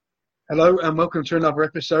Hello and welcome to another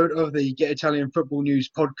episode of the Get Italian Football News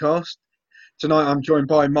podcast. Tonight I'm joined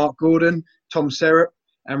by Mark Gordon, Tom Serrett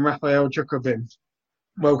and Raphael Jacobin.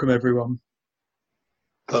 Welcome everyone.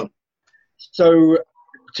 Hello. So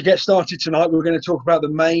to get started tonight, we're going to talk about the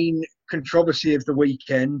main controversy of the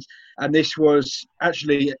weekend, and this was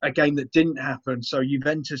actually a game that didn't happen. So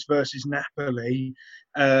Juventus versus Napoli.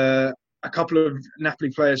 A couple of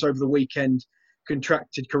Napoli players over the weekend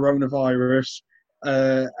contracted coronavirus.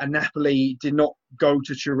 And Napoli did not go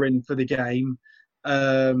to Turin for the game,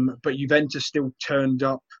 but Juventus still turned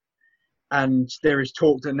up, and there is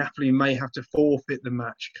talk that Napoli may have to forfeit the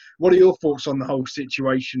match. What are your thoughts on the whole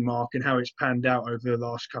situation, Mark, and how it's panned out over the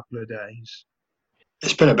last couple of days?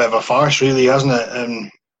 It's been a bit of a farce, really, hasn't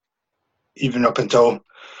it? Even up until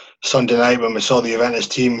Sunday night when we saw the Juventus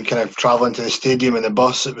team kind of travelling to the stadium in the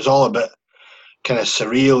bus, it was all a bit kind of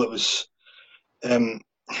surreal. It was,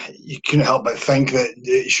 you couldn't help but think that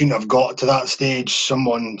it shouldn't have got to that stage.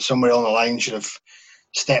 Someone somewhere on the line should have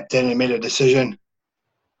stepped in and made a decision.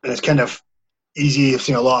 And it's kind of easy. I've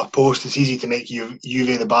seen a lot of posts. It's easy to make Juve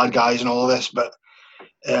the bad guys and all of this, but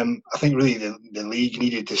I think really the league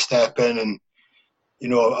needed to step in and, you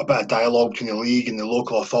know, a bit of dialogue between the league and the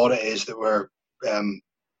local authorities that were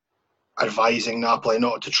advising Napoli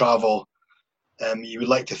not to travel. You would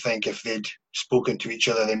like to think if they'd spoken to each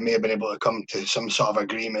other, they may have been able to come to some sort of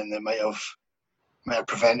agreement that might have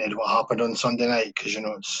prevented what happened on Sunday night. Because, you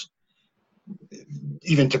know, it's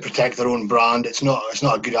even to protect their own brand, it's not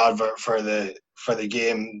a good advert for the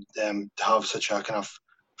game to have such a kind of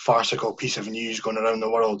farcical piece of news going around the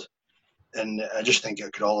world. And I just think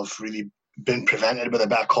it could all have really been prevented with a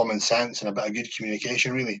bit of common sense and a bit of good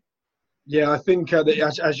communication, really. Yeah, I think that,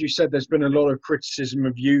 as you said, there's been a lot of criticism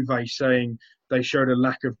of Juve saying they showed a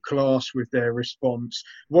lack of class with their response.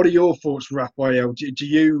 What are your thoughts, Raphael? Do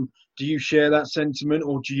you share that sentiment,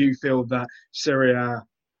 or do you feel that Serie A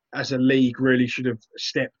as a league really should have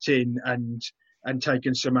stepped in and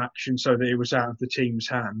taken some action so that it was out of the team's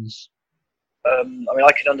hands?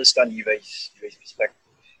 I can understand Juve's perspective,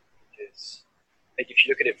 because I think if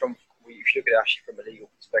you look at it actually from a legal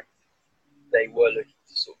perspective, they were looking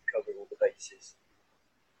to sort of cover all the bases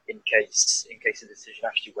in case a decision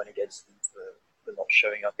actually went against them for not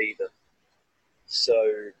showing up either.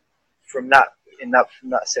 So from that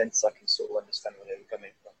sense, I can sort of understand where they were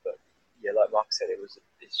coming from. But yeah, like Mark said,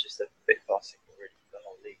 it's just a bit farcical really for the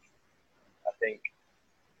whole league. I think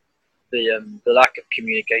the lack of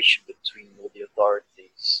communication between all the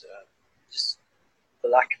authorities, just the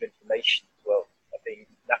lack of information as well. I think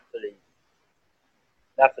Napoli,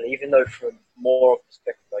 even though from more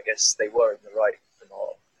perspective, I guess they were in the right for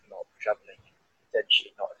not travelling,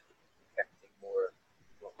 potentially not affecting more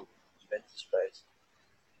Juventus players.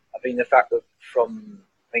 I think the fact that from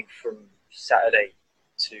Saturday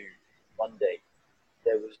to Monday,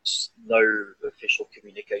 there was no official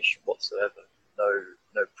communication whatsoever,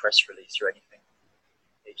 no press release or anything.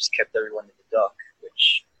 They just kept everyone in the dark,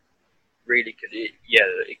 which really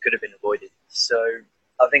it could have been avoided. So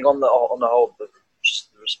I think on the whole, the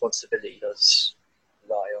responsibility does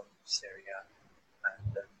lie on Serie A,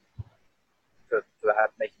 and for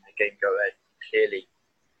making the game go ahead. Clearly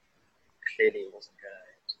it wasn't going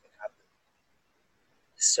to happen.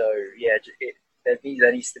 So yeah,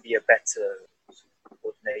 there needs to be a better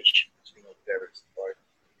coordination between all the various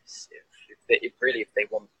authorities. If they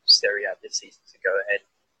want Serie A this season to go ahead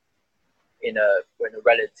in a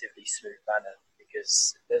relatively smooth manner,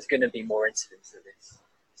 because there's going to be more incidents of this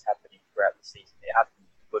happening throughout the season. It happened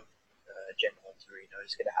with Genoa and Torino.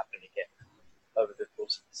 It's going to happen again over the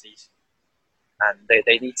course of the season, and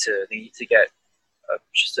they need to get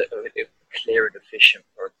just a clear and efficient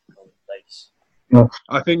protocol in place.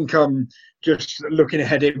 I think just looking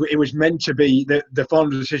ahead, it was meant to be the final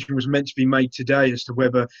decision was meant to be made today as to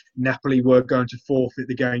whether Napoli were going to forfeit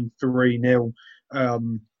the game 3-0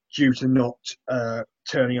 due to not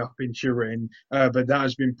turning up in Turin, but that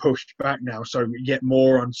has been pushed back now, so yet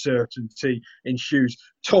more uncertainty ensues.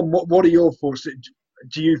 Tom, what are your thoughts?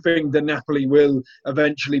 Do you think that Napoli will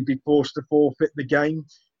eventually be forced to forfeit the game?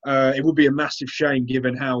 It would be a massive shame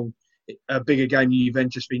given how a bigger game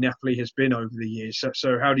Juventus v Napoli has been over the years.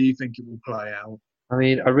 So how do you think it will play out? I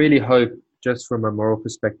mean, I really hope, just from a moral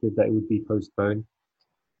perspective, that it would be postponed.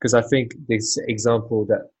 Because I think this example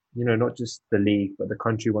that, you know, not just the league, but the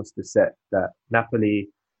country wants to set, that Napoli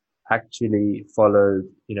actually followed,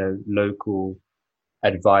 you know, local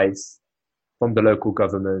advice from the local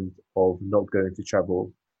government of not going to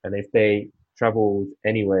travel. And if they traveled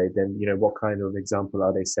anyway, then, you know, what kind of example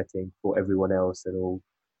are they setting for everyone else and all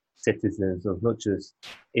citizens of not just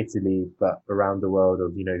Italy, but around the world,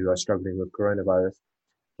 of, you know, who are struggling with coronavirus?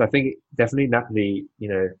 So I think definitely Napoli,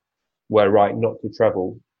 were right not to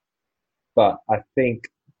travel, but I think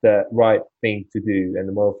the right thing to do and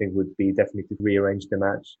the moral thing would be definitely to rearrange the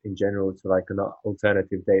match in general to like an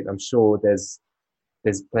alternative date. I'm sure there's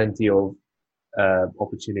plenty of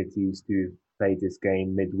opportunities to play this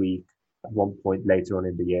game midweek at one point later on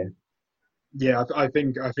in the year. Yeah, I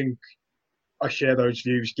think I share those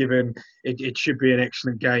views. Given it should be an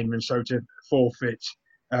excellent game, and so to forfeit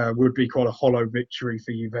would be quite a hollow victory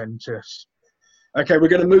for Juventus. Okay, we're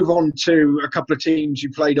going to move on to a couple of teams who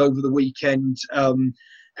played over the weekend,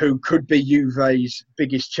 who could be Juve's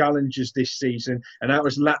biggest challengers this season, and that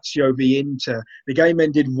was Lazio v Inter. The game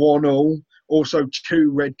ended 1-1. Also,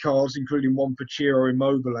 2 red cards, including one for Ciro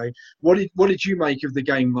Immobile. What did you make of the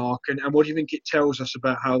game, Mark, and what do you think it tells us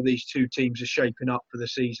about how these two teams are shaping up for the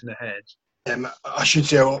season ahead? I should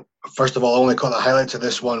say, first of all, I only caught the highlights of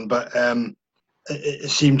this one, but it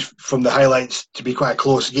seemed from the highlights to be quite a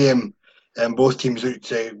close game. Both teams looked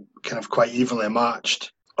kind of quite evenly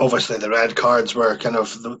matched. Obviously, the red cards were kind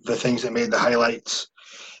of the things that made the highlights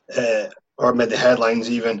or made the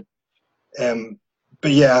headlines even.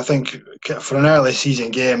 But yeah, I think for an early season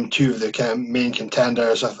game, 2 of the kind of main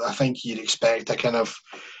contenders, I think you'd expect a kind of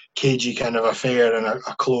cagey kind of affair and a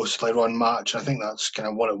closely run match. I think that's kind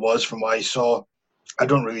of what it was from what I saw. I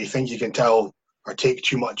don't really think you can tell or take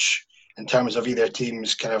too much in terms of either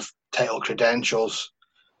team's kind of title credentials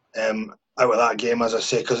out of that game, as I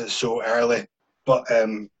say, because it's so early. But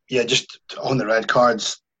yeah, just on the red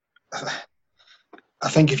cards, I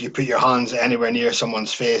think if you put your hands anywhere near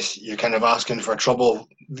someone's face, you're kind of asking for trouble.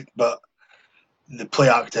 But the play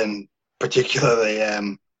acting, particularly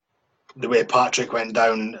the way Patrick went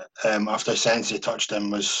down after Sensi touched him,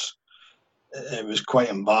 was quite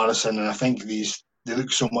embarrassing. And I think they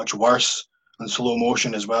look so much worse in slow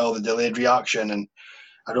motion as well, the delayed reaction. And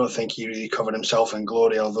I don't think he really covered himself in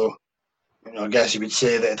glory, although I guess you would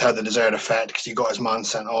say that it had the desired effect because he got his man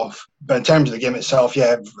sent off. But in terms of the game itself,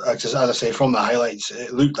 yeah, as I say, from the highlights,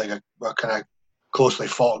 it looked like a kind of closely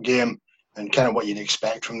fought game and kind of what you'd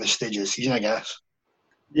expect from this stage of the season, I guess.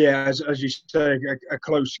 Yeah, as you say, a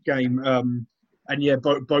close game. And yeah,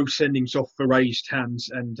 both sendings off for raised hands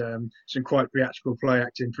and some quite theatrical play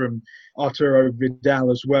acting from Arturo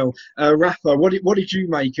Vidal as well. Rafa, what did you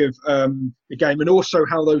make of the game, and also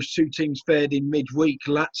how those two teams fared in midweek?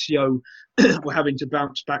 Lazio were having to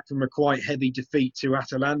bounce back from a quite heavy defeat to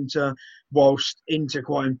Atalanta, whilst Inter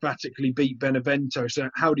quite emphatically beat Benevento. So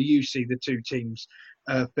how do you see the two teams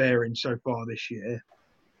faring so far this year?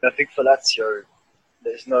 I think for Lazio,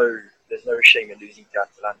 there's no shame in losing to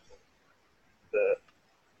Atalanta. But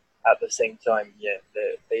at the same time, yeah,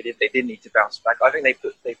 they did need to bounce back. I think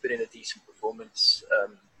they put in a decent performance.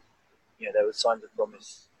 There were signs of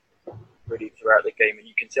promise really throughout the game, and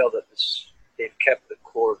you can tell that they've kept the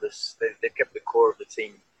core of this. They've kept the core of the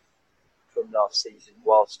team from last season,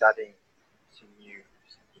 whilst adding some new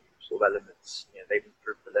sort of elements. They've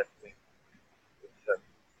improved the left wing with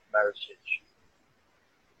Maricic,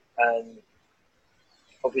 and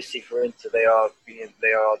obviously for Inter, they are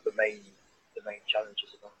the main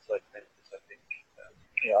challenges alongside Juventus.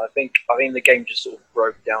 I think the game just sort of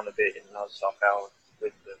broke down a bit in the last half hour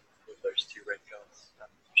with those 2 red cards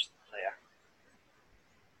and just the play out.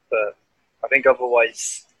 But I think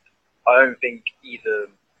otherwise, I don't think either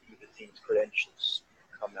team's credentials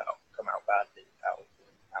come out badly out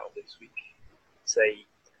of this week. Say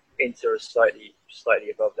Inter is slightly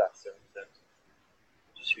above that, so in terms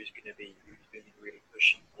of just who's going to be really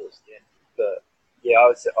pushing towards the end. But yeah, I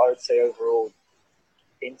would say overall,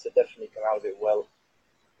 Inter definitely come out of it well.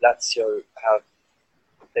 Lazio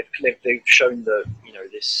they've shown that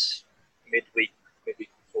this midweek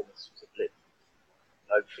performance was a blip.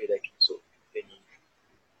 Hopefully they can sort of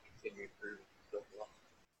continue improving.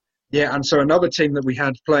 Yeah, and so another team that we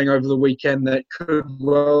had playing over the weekend that could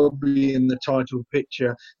well be in the title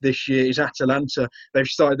picture this year is Atalanta. They've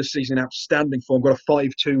started the season in outstanding form, got a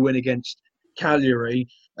 5-2 win against Cagliari.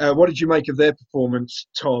 What did you make of their performance,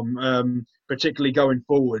 Tom? Particularly going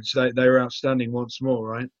forwards, they were outstanding once more,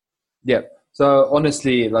 right? Yeah. So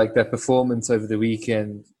honestly, like their performance over the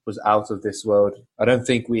weekend was out of this world. I don't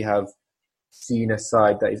think we have seen a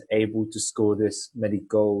side that is able to score this many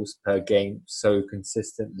goals per game so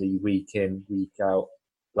consistently week in, week out,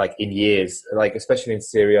 like in years, like especially in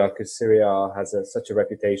Serie A, because Serie A has such a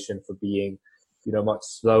reputation for being, much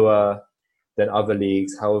slower than other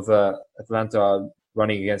leagues. However, Atalanta are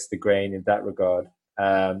running against the grain in that regard.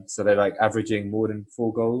 So they're like averaging more than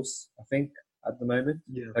 4 goals, I think, at the moment,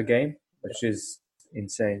 a game, which is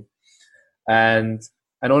insane. And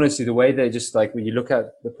honestly, the way they just like, when you look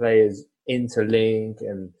at the players interlink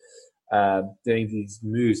and doing these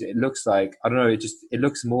moves. It looks like, I don't know, it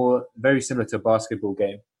looks more very similar to a basketball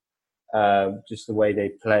game. Just the way they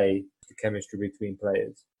play, the chemistry between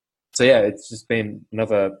players. So yeah, it's just been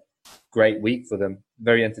another great week for them.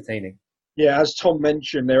 Very entertaining. Yeah, as Tom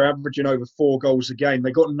mentioned, they're averaging over 4 goals a game.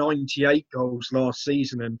 They got 98 goals last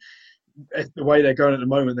season, and the way they're going at the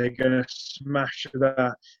moment, they're going to smash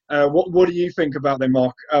that. What do you think about them,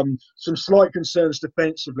 Mark? Some slight concerns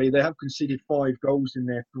defensively. They have conceded 5 goals in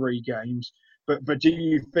their 3 games, but do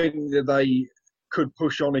you think that they could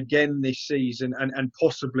push on again this season and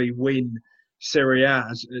possibly win Serie A,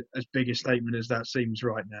 as big a statement as that seems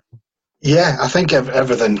right now? Yeah, I think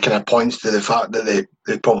everything kind of points to the fact that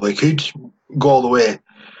they probably could go all the way.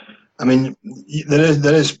 I mean,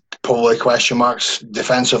 there is probably question marks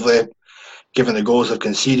defensively, given the goals they've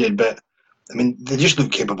conceded, but I mean, they just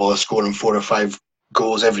look capable of scoring 4 or 5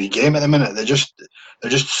 goals every game at the minute. They're just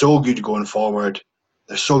so good going forward.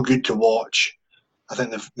 They're so good to watch. I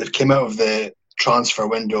think they've came out of the transfer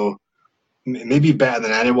window maybe better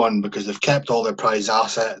than anyone because they've kept all their prized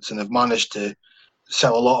assets and they've managed to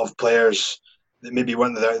sell a lot of players that maybe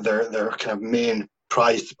weren't their kind of main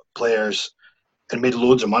prized players and made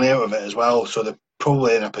loads of money out of it as well. So they're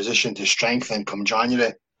probably in a position to strengthen come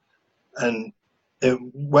January. And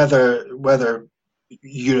whether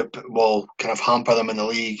Europe will kind of hamper them in the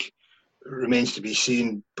league remains to be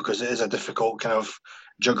seen because it is a difficult kind of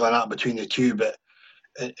juggling act between the two. But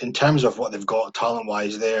in terms of what they've got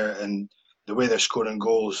talent-wise there and the way they're scoring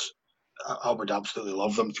goals, I would absolutely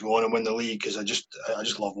love them to go on and win the league because I just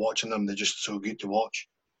love watching them. They're just so good to watch.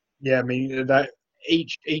 Yeah, I mean that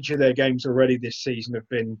each of their games already this season have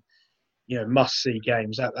been, must-see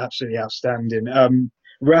games. Absolutely outstanding.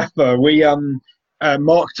 Rafa,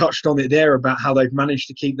 Mark touched on it there about how they've managed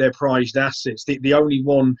to keep their prized assets. The only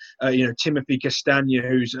one, Timothy Castagna,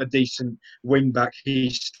 who's a decent wing-back,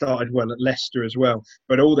 he started well at Leicester as well.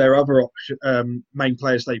 But all their other main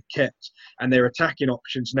players they've kept, and their attacking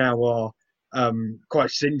options now are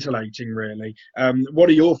quite scintillating, really. What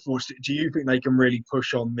are your thoughts? Do you think they can really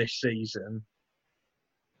push on this season?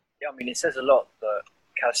 Yeah, I mean, it says a lot that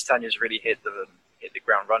Castagna's really hit the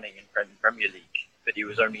ground running in Premier League, but he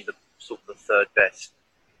was only the third best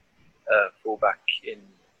fullback in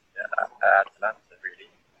Atalanta. Really,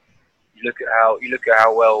 you look at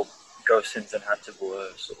how well Gosens and Hannibal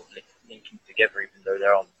are sort of linking together, even though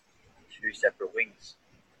they're on 2 separate wings.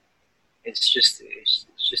 It's just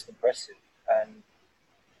impressive. And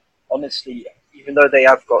honestly, even though they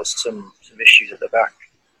have got some issues at the back,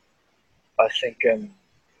 I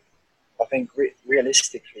think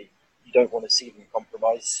realistically, you don't want to see them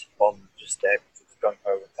compromise on just their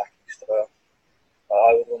gung-ho attacking style.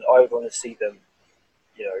 I would want to see them,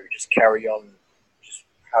 just carry on, just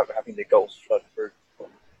having the goals flood through.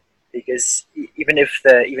 Because even if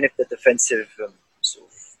the defensive sort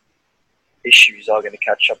of issues are going to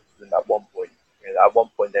catch up to them at one point, at one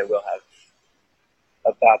point they will have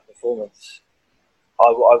a bad performance.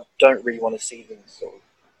 I don't really want to see them sort of,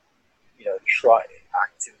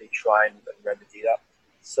 actively try and remedy that.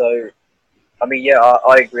 So, I mean, yeah,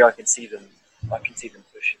 I agree. I can see them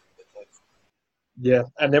pushing. Yeah,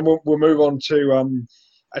 and then we'll move on to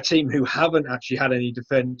a team who haven't actually had any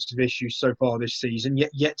defensive issues so far this season,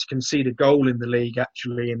 yet to concede a goal in the league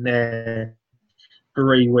actually in their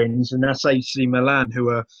 3 wins, and that's AC Milan, who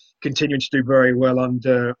are continuing to do very well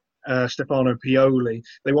under Stefano Pioli.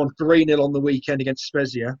 They won 3-0 on the weekend against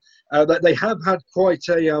Spezia. They have had quite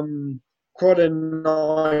a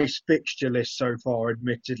nice fixture list so far,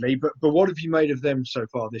 admittedly. But what have you made of them so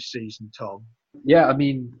far this season, Tom? Yeah, I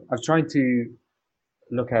mean, I'm trying to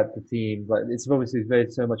look at the team, but it's obviously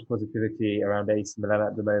there's so much positivity around AC Milan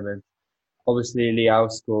at the moment. Obviously,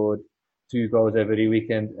 Leao scored 2 goals over the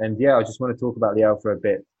weekend, and yeah, I just want to talk about Leao for a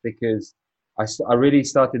bit because I really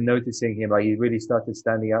started noticing him. Like he really started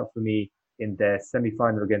standing out for me in their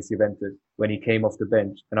semi-final against Juventus when he came off the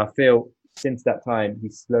bench, and I feel since that time he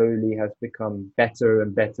slowly has become better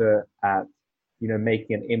and better at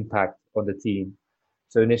making an impact on the team.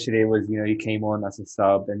 So initially it was, he came on as a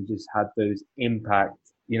sub and just had those impact,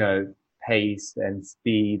 pace and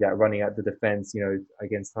speed at running at the defense,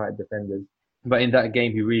 against tight defenders. But in that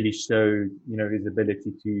game, he really showed, his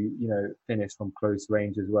ability to, finish from close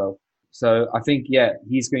range as well. So I think, yeah,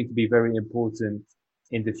 he's going to be very important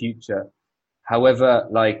in the future. However,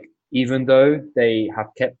 even though they have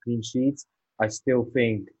kept clean sheets, I still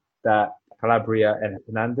think that Calabria and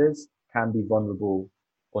Hernandez can be vulnerable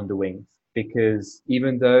on the wings. Because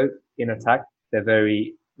even though in attack they're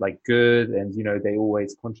very good and they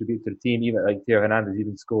always contribute to the team, even Theo Hernandez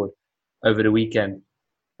even scored over the weekend,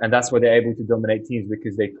 and that's why they're able to dominate teams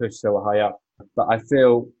because they push so high up. But I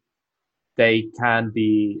feel they can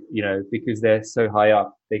be, because they're so high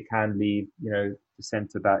up, they can leave, the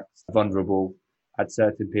centre backs vulnerable at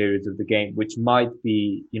certain periods of the game, which might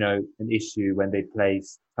be, an issue when they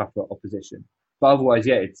place tougher opposition. But otherwise,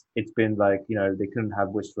 yeah, it's been like, they couldn't have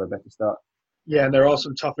wished for a better start. Yeah, and there are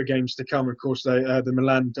some tougher games to come. Of course, the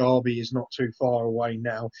Milan derby is not too far away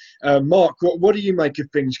now. Mark, what do you make of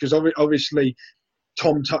things? Because obviously,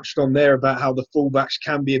 Tom touched on there about how the fullbacks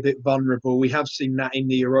can be a bit vulnerable. We have seen that in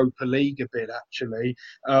the Europa League a bit, actually.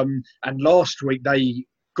 And last week, they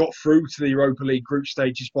got through to the Europa League group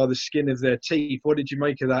stages by the skin of their teeth. What did you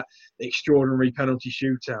make of that extraordinary penalty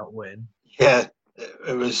shootout win? Yeah,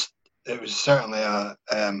 it was certainly a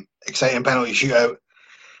exciting penalty shootout.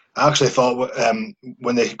 I actually thought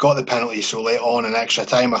when they got the penalty so late on in extra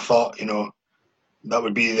time, I thought, that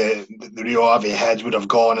would be the Rio Ave heads would have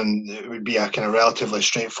gone, and it would be a kind of relatively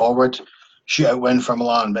straightforward shootout win for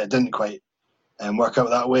Milan, but it didn't quite work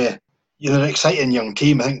out that way. They're an exciting young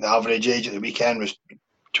team. I think the average age at the weekend was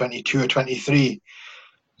 22 or 23,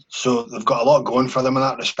 so they've got a lot going for them in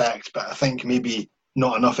that respect, but I think maybe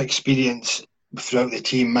not enough experience throughout the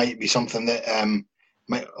team might be something that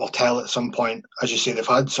might tell at some point. As you say, they've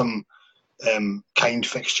had some kind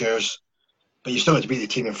fixtures, but you still have to beat the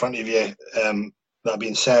team in front of you. That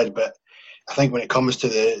being said, but I think when it comes to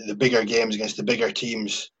the bigger games against the bigger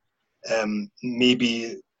teams,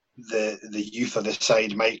 maybe the youth of the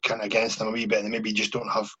side might count against them a wee bit, and they maybe just don't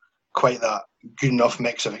have quite that good enough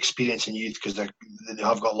mix of experience in youth, because they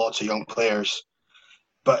have got lots of young players.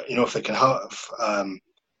 But if they can have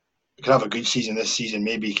a good season this season,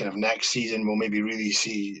 maybe kind of next season we'll maybe really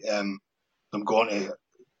see them go on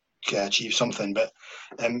to achieve something. But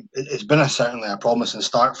it's been certainly a promising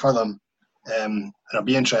start for them. And I'll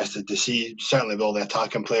be interested to see, certainly with all the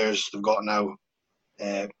attacking players they've got now,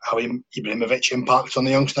 how Ibrahimovic impacts on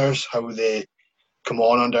the youngsters, how they come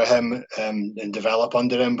on under him and develop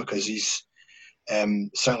under him, because he's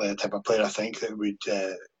certainly the type of player I think that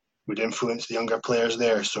would influence the younger players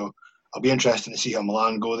there. So I'll be interested to see how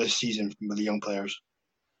Milan go this season with the young players.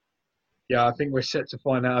 Yeah, I think we're set to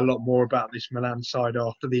find out a lot more about this Milan side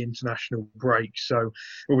after the international break. So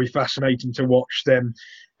it'll be fascinating to watch them.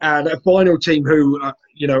 And a final team who,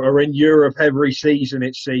 are in Europe every season,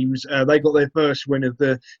 it seems. They got their first win of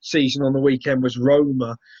the season on the weekend, was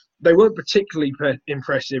Roma. They weren't particularly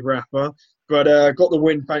impressive, Rafa, but got the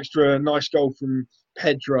win thanks to a nice goal from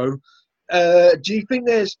Pedro. Do you think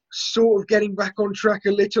they're sort of getting back on track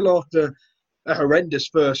a little after a horrendous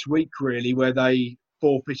first week, really, where they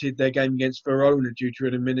forfeited their game against Verona due to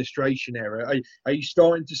an administration error? Are you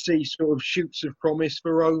starting to see sort of shoots of promise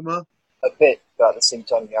for Roma? A bit, but at the same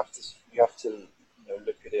time, you have to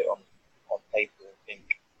look at it on paper and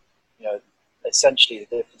think, essentially the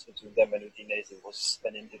difference between them and Udinese was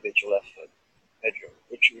an individual effort, Pedro,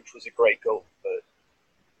 which was a great goal, but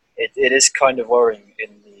it is kind of worrying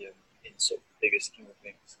in sort of the bigger scheme of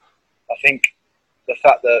things. I think the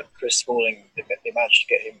fact that Chris Smalling, they managed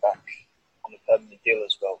to get him back on a permanent deal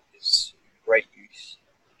as well, is great use,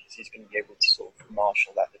 because he's going to be able to sort of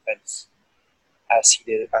marshal that defence as he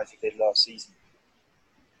did last season.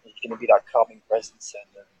 He's going to be that calming presence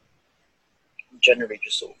and generally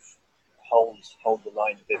just sort of hold the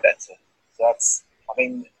line a bit better. So that's,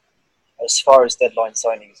 as far as deadline day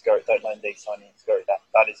signings go,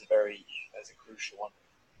 that is a crucial one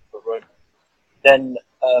for Roma. Then,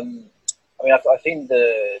 I think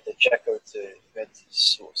the Dzeko to Juventus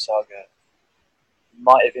sort of saga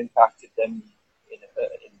might have impacted them in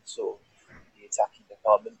sort of the attacking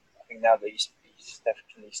department. I think now that he's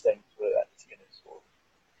definitely staying put, and he's going to sort of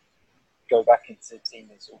go back into the team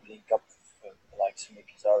and sort of link up for the likes of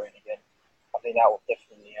Mkhitaryan again. I think that will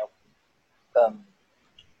definitely help him.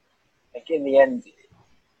 I think in the end,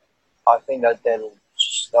 I think that they'll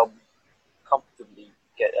comfortably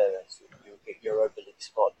get a sort of Europa League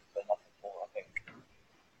spot for nothing more. I think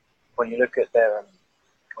when you look at the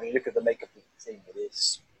makeup of the team, it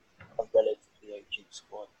is a relatively cheap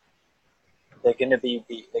squad. They're going to be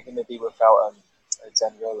without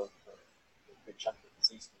Zaniolo for a good chunk of the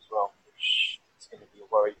season as well, which is going to be a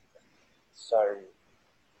worry. So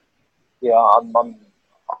yeah,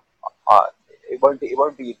 it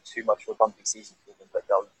won't be too much of a bumpy season for them, but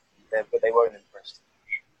they won't impress too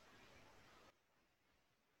much.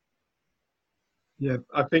 Yeah,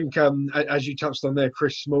 I think as you touched on there,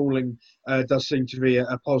 Chris Smalling does seem to be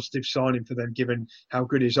a positive signing for them, given how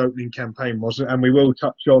good his opening campaign was. And we will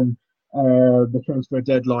touch on the transfer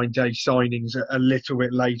deadline day signings a little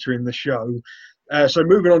bit later in the show. So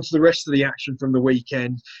moving on to the rest of the action from the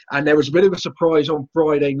weekend, and there was a bit of a surprise on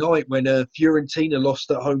Friday night when Fiorentina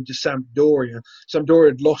lost at home to Sampdoria. Sampdoria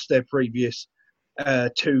had lost their previous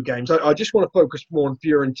two games. I just want to focus more on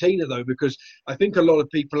Fiorentina, though, because I think a lot of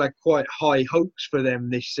people had quite high hopes for them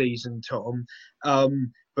this season, Tom.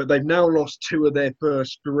 But they've now lost two of their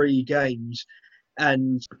first three games.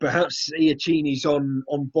 And perhaps Iachini's on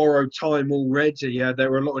borrowed time already.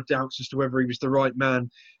 There were a lot of doubts as to whether he was the right man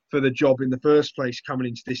for the job in the first place coming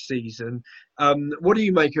into this season. What do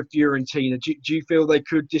you make of Fiorentina? Do you feel they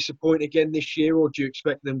could disappoint again this year, or do you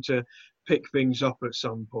expect them to pick things up at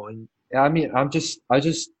some point? Yeah, I mean, I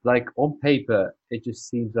just like on paper, it just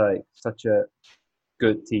seems like such a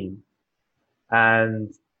good team,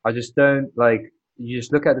 and I just don't like. You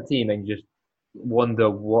just look at the team and you just wonder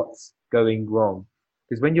what's going wrong.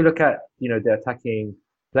 Because when you look at the attacking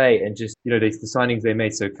play and just the signings they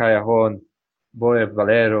made, so Callejon, Boy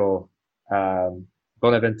Valero,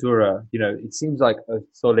 Bonaventura, it seems like a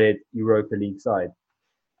solid Europa League side.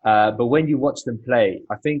 But when you watch them play,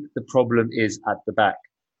 I think the problem is at the back.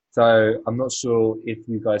 So I'm not sure if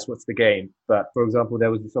you guys watched the game, but for example,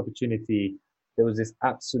 there was this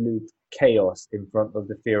absolute chaos in front of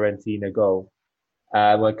the Fiorentina goal,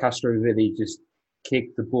 where Castrovilli just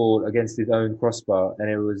kicked the ball against his own crossbar, and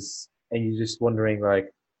you're just wondering,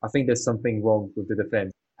 like, I think there's something wrong with the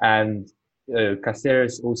defense. And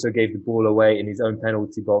Caceres also gave the ball away in his own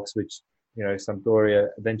penalty box, which Sampdoria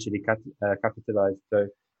eventually capitalized. So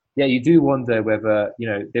yeah, you do wonder whether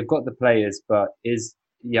they've got the players, but is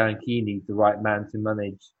Ianchini the right man to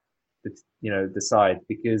manage the side?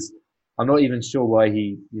 Because I'm not even sure why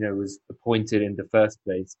he was appointed in the first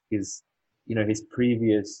place, because his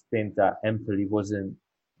previous stint at Empoli wasn't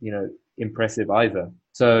impressive either.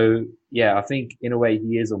 So yeah, I think in a way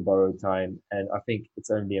he is on borrowed time, and I think it's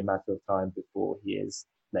only a matter of time before he is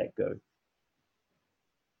let go.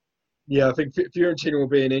 Yeah, I think Fiorentina will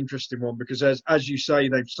be an interesting one because, as you say,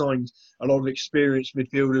 they've signed a lot of experienced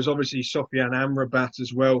midfielders. Obviously, Sofian Amrabat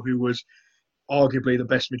as well, who was arguably the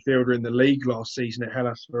best midfielder in the league last season at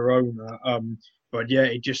Hellas Verona. But yeah,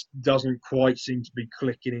 it just doesn't quite seem to be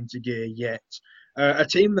clicking into gear yet. A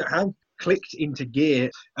team that have clicked into gear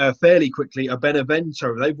fairly quickly are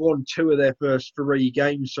Benevento. They've won two of their first three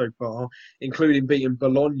games so far, including beating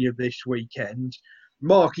Bologna this weekend.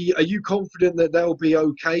 Mark, are you confident that they'll be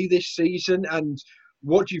okay this season? And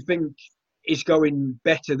what do you think is going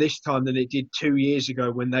better this time than it did 2 years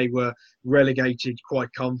ago when they were relegated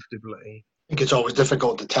quite comfortably? I think it's always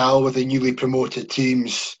difficult to tell with the newly promoted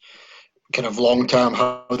teams kind of long term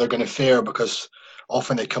how they're going to fare, because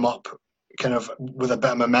often they come up kind of with a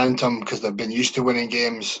bit of momentum because they've been used to winning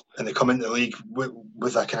games, and they come into the league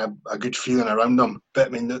with a kind of a good feeling around them. But I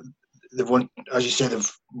mean, they've won, as you say,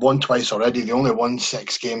 they've won twice already. They only won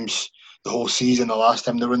 6 games the whole season the last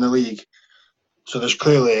time they were in the league. So there's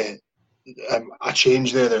clearly a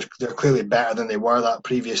change there. They're clearly better than they were that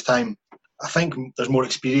previous time. I think there's more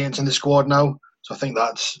experience in the squad now, so I think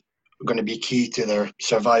that's going to be key to their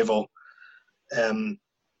survival.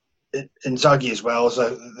 Inzaghi as well is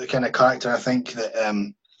the kind of character I think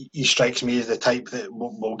that he strikes me as the type that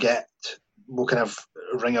will kind of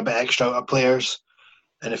ring a bit extra out of players.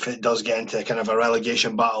 And if it does get into kind of a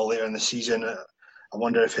relegation battle later in the season, I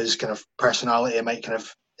wonder if his kind of personality might kind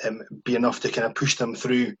of be enough to kind of push them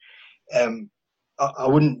through. I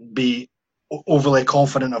wouldn't be overly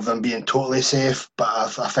confident of them being totally safe, but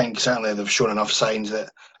I think certainly they've shown enough signs that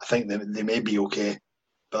I think they may be okay.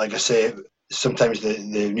 But like I say, sometimes the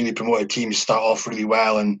newly promoted teams start off really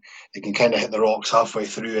well and they can kind of hit the rocks halfway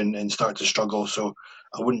through and start to struggle. So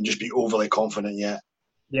I wouldn't just be overly confident yet.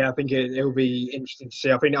 Yeah, I think it'll be interesting to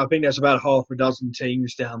see. I think there's about half a dozen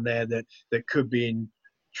teams down there that could be in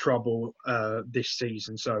trouble this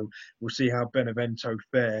season. So we'll see how Benevento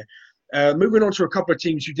fare. Moving on to a couple of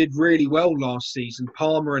teams who did really well last season,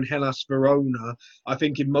 Parma and Hellas Verona. I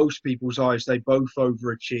think in most people's eyes, they both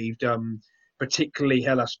overachieved, particularly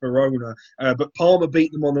Hellas Verona. But Parma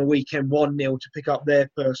beat them on the weekend 1-0 to pick up their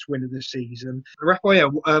first win of the season.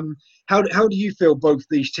 Raphael, how do you feel both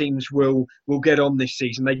these teams will get on this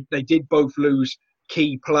season? They did both lose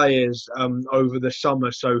key players over the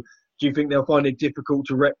summer. So do you think they'll find it difficult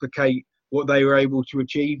to replicate what they were able to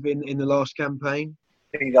achieve in the last campaign?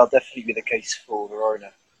 I think that'll definitely be the case for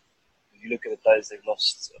Verona. If you look at the players they've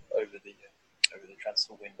lost over the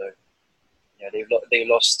transfer window, they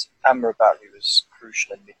lost Amrabat, who was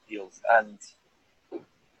crucial in midfield, and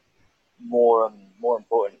more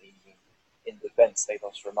importantly, in defence, they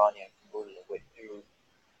lost Romania and Kumbulla, who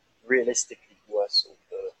realistically were sort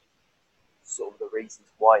of the reasons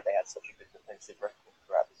why they had such a good defensive record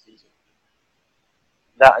throughout the season.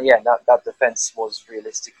 That defence was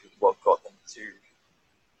realistically what got them to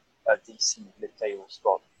a decent mid-table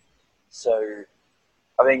spot. So,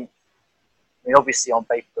 I mean, obviously on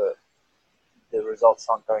paper, the results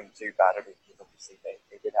aren't going too bad. Because obviously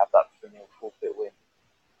they did have that 3-0 forfeit win,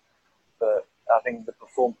 but I think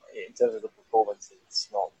in terms of the performances, it's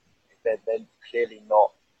not. They're clearly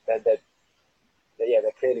not. They're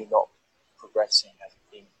clearly not progressing as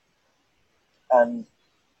a team. And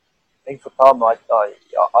I think for Palmer,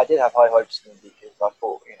 I did have high hopes for him because I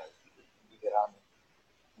thought,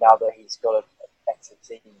 now that he's got a better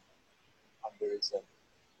team under his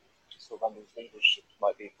leadership, he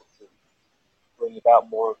might be able to bring about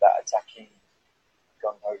more of that attacking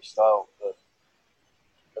gung-ho style, but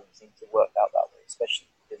it doesn't seem to work out that way, especially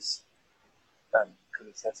because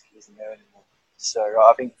Kulusevski isn't there anymore. So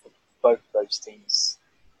I think for both of those teams,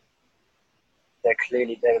 they're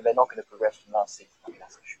not going to progress from last season. I mean,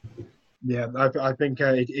 that's for sure. Yeah, I think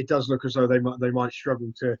it does look as though they might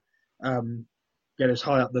struggle to get as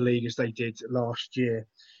high up the league as they did last year.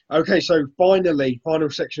 Okay, so final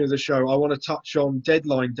section of the show, I want to touch on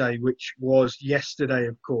deadline day, which was yesterday,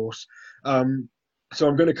 of course. So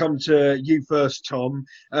I'm going to come to you first, Tom.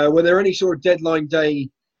 Were there any sort of deadline day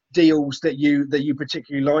deals that you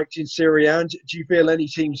particularly liked in Serie A? Do you feel any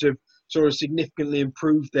teams have sort of significantly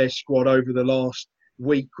improved their squad over the last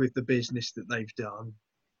week with the business that they've done?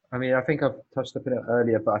 I mean, I think I've touched upon it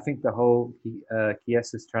earlier, but I think the whole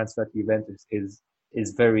Chiesa's transfer to Juventus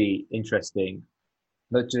is very interesting.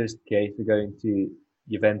 Not just Chiesa going to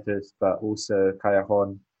Juventus, but also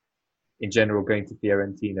Callejon in general going to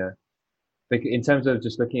Fiorentina. But in terms of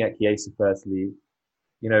just looking at Chiesa firstly,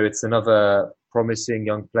 it's another promising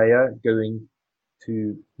young player going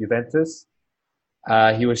to Juventus.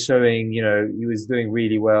 He was showing, he was doing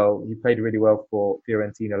really well. He played really well for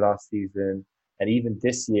Fiorentina last season. And even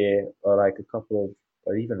this year, or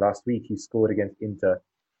even last week, he scored against Inter.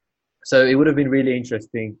 So it would have been really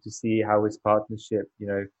interesting to see how his partnership,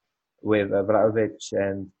 with Vlahovic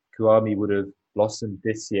and Kouamé would have blossomed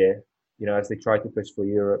this year, as they try to push for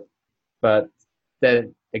Europe. But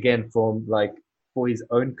then again, for his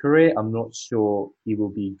own career, I'm not sure he will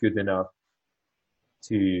be good enough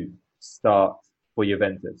to start for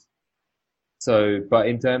Juventus. So, but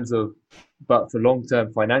for long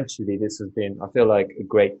term financially, this has been, I feel like, a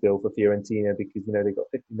great deal for Fiorentina because, they got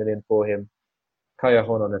 50 million for him,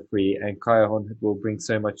 Callejon on a free, and Callejon will bring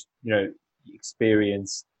so much,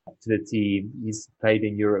 experience to the team. He's played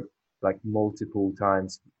in Europe multiple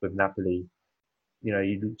times with Napoli.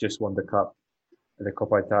 He just won the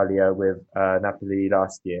Coppa Italia with Napoli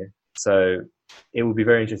last year. So it will be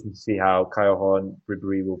very interesting to see how Callejon,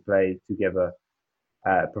 Ribery will play together,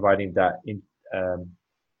 providing that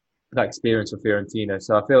experience for Fiorentina.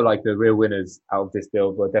 So I feel like the real winners out of this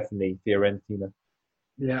deal were definitely Fiorentina.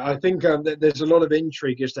 Yeah, I think there's a lot of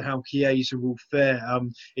intrigue as to how Chiesa will fare.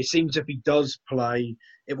 It seems if he does play,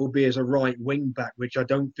 it will be as a right wing back, which I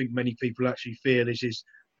don't think many people actually feel is his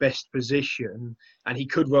best position. And he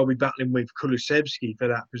could well be battling with Kulusevski for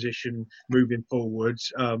that position moving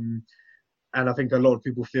forwards. And I think a lot of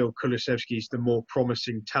people feel Kulusevski is the more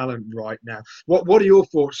promising talent right now. What are your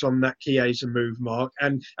thoughts on that Chiesa move, Mark?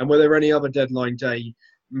 And were there any other deadline day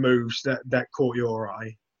moves that caught your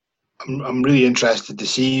eye? I'm really interested to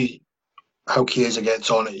see how Chiesa gets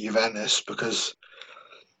on at Juventus because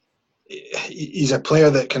he's a player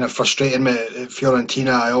that kind of frustrated me at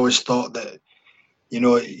Fiorentina. I always thought that,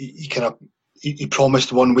 he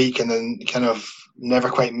promised one week and then kind of never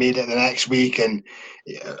quite made it the next week, and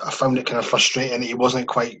I found it kind of frustrating that he wasn't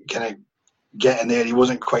quite kind of getting there. He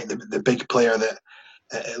wasn't quite the big player that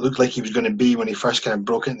it looked like he was going to be when he first kind of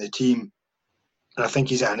broke into the team. And I think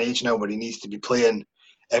he's at an age now where he needs to be playing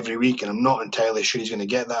every week, and I'm not entirely sure he's going to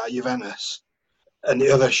get that at Juventus. And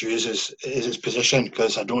the other issue is his position,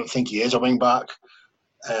 because I don't think he is a wing back.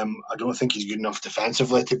 I don't think he's good enough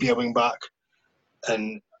defensively to be a wing back,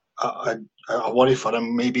 and I worry for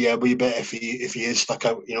him maybe a wee bit if he is stuck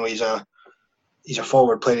out. He's a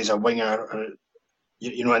forward player, he's a winger, or,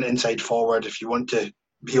 an inside forward. If you want to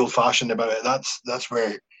be old fashioned about it, that's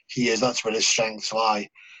where he is. That's where his strengths lie.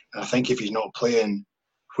 And I think if he's not playing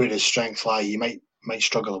where his strengths lie, he might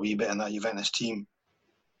struggle a wee bit in that Juventus team.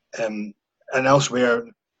 And elsewhere,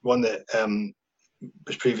 one that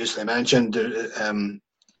was previously mentioned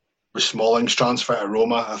was Smalling's transfer to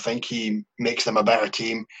Roma. I think he makes them a better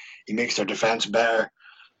team. He makes their defence better.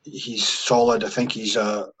 He's solid. I think he's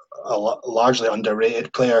a largely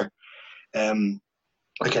underrated player.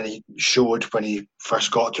 He showed when he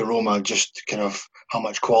first got to Roma just kind of how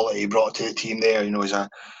much quality he brought to the team there. He's an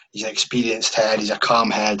experienced head. He's a calm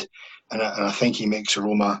head. And I think he makes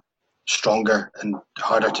Roma stronger and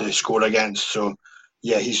harder to score against. So,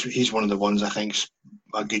 yeah, he's one of the ones I think's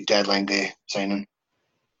a good deadline day signing.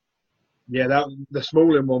 Yeah, the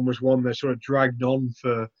Smalling one was one that sort of dragged on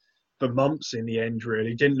for for months in the end,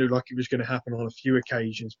 really. Didn't look like it was going to happen on a few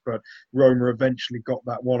occasions, but Roma eventually got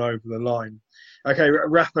that one over the line. Okay,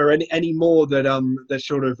 Rafa, any more that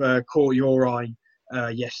sort of caught your eye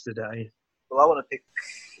yesterday? Well, I want to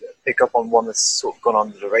pick up on one that's sort of gone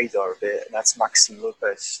under the radar a bit, and that's Maxime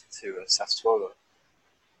Lopez to Sassuolo.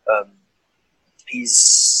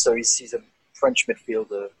 He's a French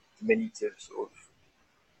midfielder, diminutive sort of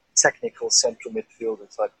technical central midfielder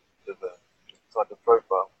type of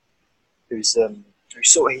profile, he's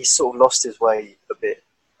sort of lost his way a bit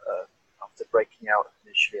after breaking out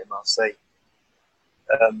initially at Marseille.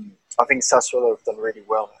 I think Sassuolo have done really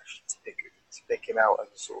well actually to pick him out as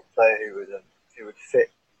a sort of player who would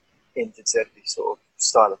fit into Zerbi's sort of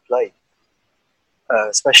style of play,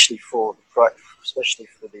 especially for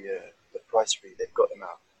the price they've got him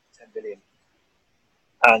out, 10 million.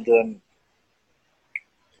 And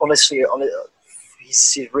honestly,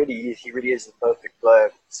 he really is the perfect player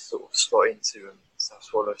to sort of slot into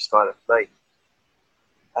Sassuolo's style of play.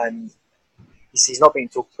 And he's not being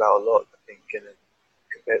talked about a lot, I think,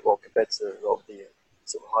 compared to a lot of the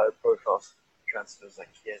sort of higher profile transfers like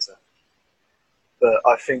Chiesa. But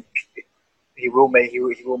I think he will make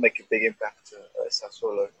a big impact at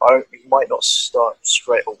Sassuolo. He might not start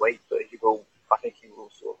straight away, but I think he will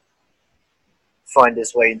sort of find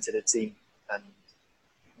his way into the team and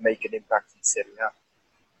make an impact in Serie A.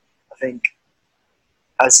 I think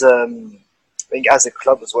as a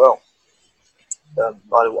club as well, I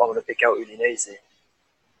want to pick out Udinese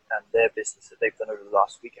and their business that they've done over the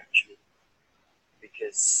last week actually,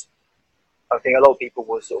 because I think a lot of people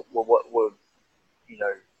were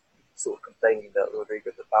complaining that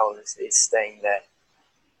Rodrigo de Paul is staying there,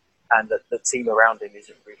 and that the team around him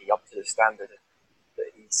isn't really up to the standard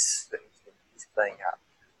that he's playing at.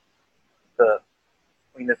 But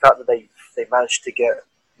I mean, the fact that they managed to get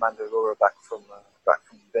Mandalora back from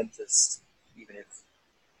Juventus, even if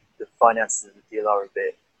the finances of the deal are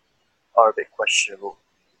a bit questionable.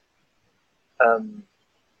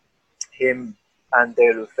 Him and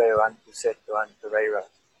Deulofeu and Bussetto and Pereira,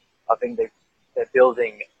 I think they're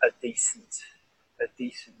building a decent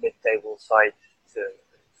mid-table side to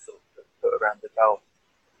sort of put around the belt,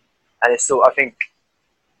 and it sort of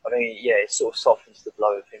softens the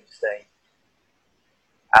blow of him staying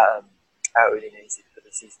at Udinese for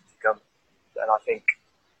the season to come. And I think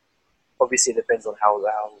obviously it depends on how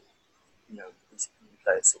these new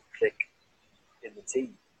players sort of click in the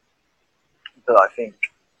team, but I think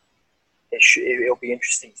it'll be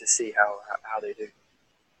interesting to see how they do.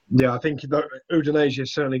 Yeah, I think Udinese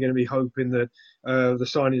is certainly going to be hoping that the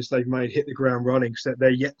signings they've made hit the ground running, because they're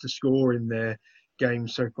yet to score in their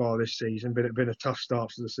games so far this season, but it's been a tough start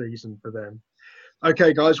to the season for them.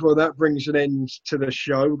 Okay, guys, well, that brings an end to the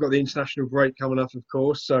show. We've got the international break coming up, of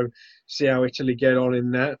course, so see how Italy get on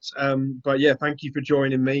in that. But yeah, thank you for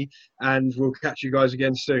joining me, and we'll catch you guys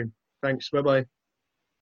again soon. Thanks, bye-bye.